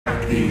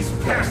these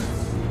pests!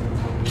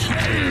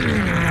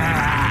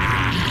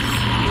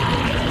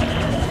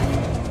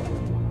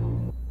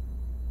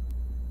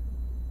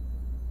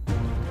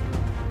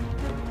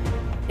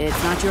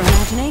 It's not your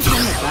imagination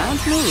that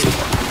rounds move.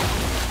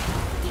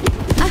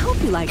 I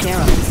hope you like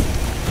arrows.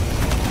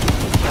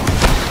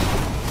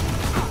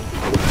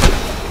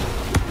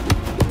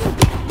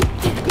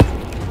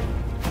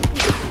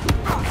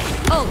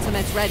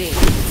 Ultimate's ready.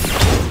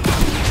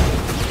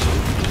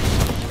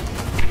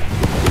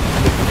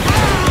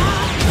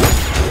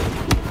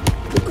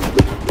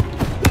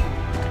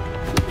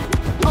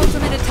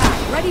 Ultimate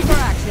attack, ready for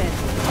action.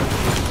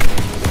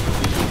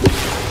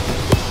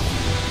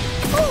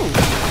 Ooh,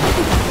 I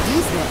think I could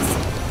use this.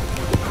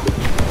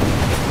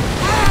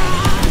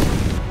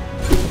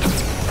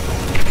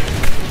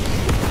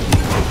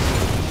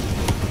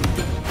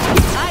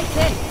 High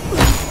kick.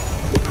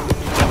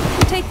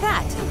 Take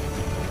that.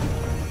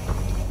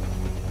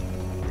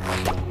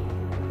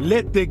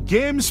 Let the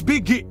games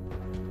begin.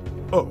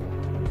 Oh,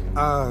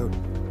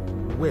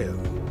 well.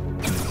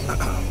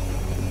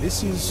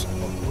 This is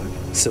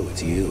awkward. So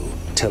it's you,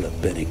 Talib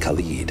Ben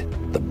Khalid,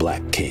 the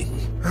Black King.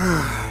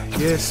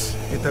 Yes,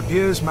 it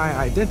appears my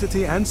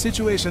identity and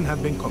situation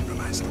have been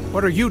compromised.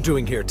 What are you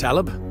doing here,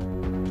 Talib?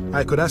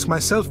 I could ask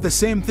myself the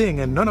same thing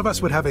and none of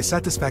us would have a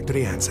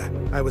satisfactory answer.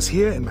 I was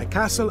here in my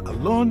castle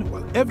alone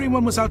while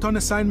everyone was out on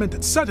assignment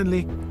and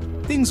suddenly,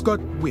 things got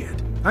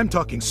weird. I'm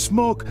talking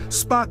smoke,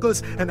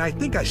 sparkles, and I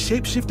think I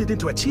shapeshifted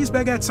into a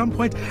cheeseburger at some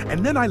point,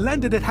 and then I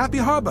landed at Happy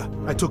Harbor.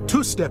 I took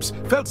 2 steps,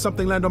 felt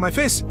something land on my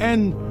face,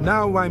 and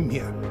now I'm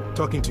here,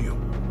 talking to you.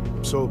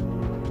 So,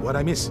 what'd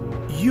I miss?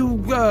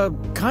 You,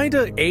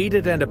 kinda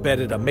aided and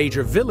abetted a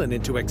major villain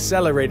into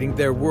accelerating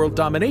their world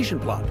domination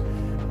plot.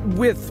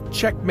 With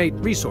checkmate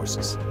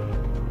resources.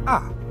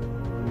 Ah,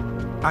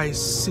 I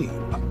see.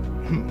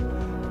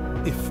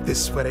 If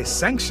this were a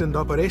sanctioned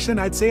operation,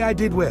 I'd say I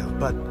did well,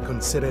 but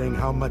considering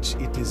how much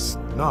it is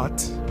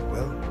not,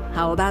 well...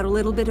 How about a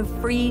little bit of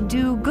free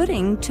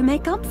do-gooding to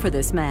make up for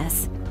this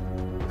mess?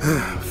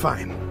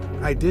 Fine.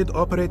 I did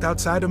operate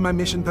outside of my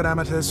mission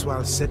parameters, so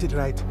I'll set it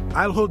right.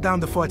 I'll hold down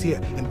the fort here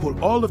and pull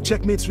all of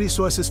Checkmate's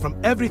resources from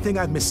everything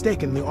I've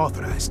mistakenly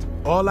authorized.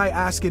 All I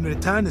ask in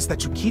return is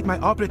that you keep my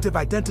operative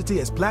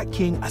identity as Black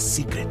King a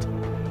secret.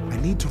 I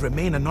need to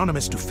remain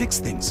anonymous to fix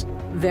things.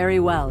 Very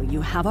well, you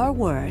have our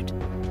word.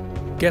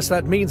 Guess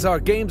that means our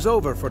game's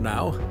over for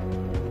now.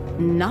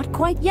 Not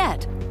quite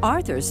yet.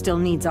 Arthur still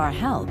needs our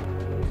help.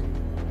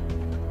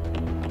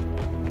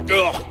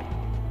 Ugh!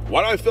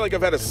 Why do I feel like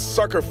I've had a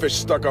suckerfish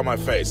stuck on my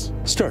face?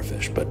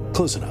 Starfish, but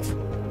close enough.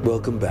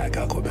 Welcome back,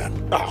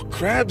 Aquaman. Oh,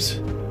 crabs?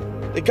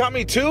 They got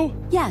me too?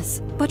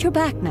 Yes, but you're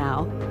back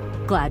now.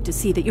 Glad to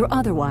see that you're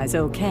otherwise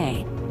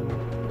okay.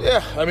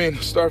 Yeah, I mean,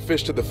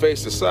 starfish to the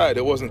face aside,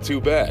 it wasn't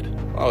too bad.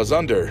 While I was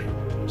under,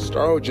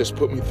 Starro just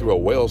put me through a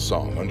whale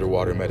song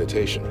underwater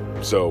meditation.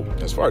 So,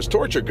 as far as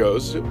torture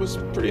goes, it was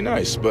pretty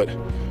nice, but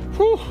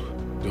whew,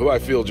 do I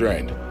feel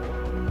drained.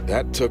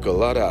 That took a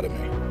lot out of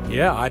me.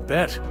 Yeah, I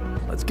bet.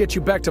 Let's get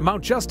you back to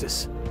Mount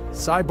Justice.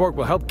 Cyborg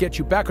will help get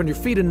you back on your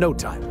feet in no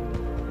time.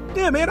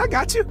 Yeah, man, I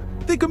got you.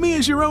 Think of me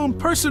as your own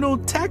personal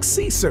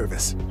taxi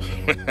service.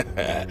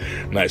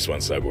 Nice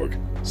one, Cyborg.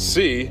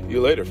 See you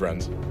later,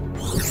 friends.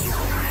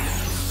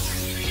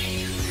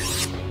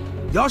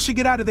 Y'all should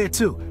get out of there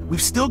too.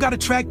 We've still got to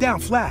track down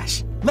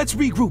Flash. Let's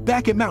regroup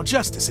back at Mount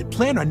Justice and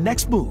plan our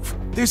next move.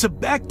 There's a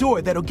back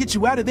door that'll get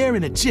you out of there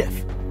in a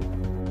jiff.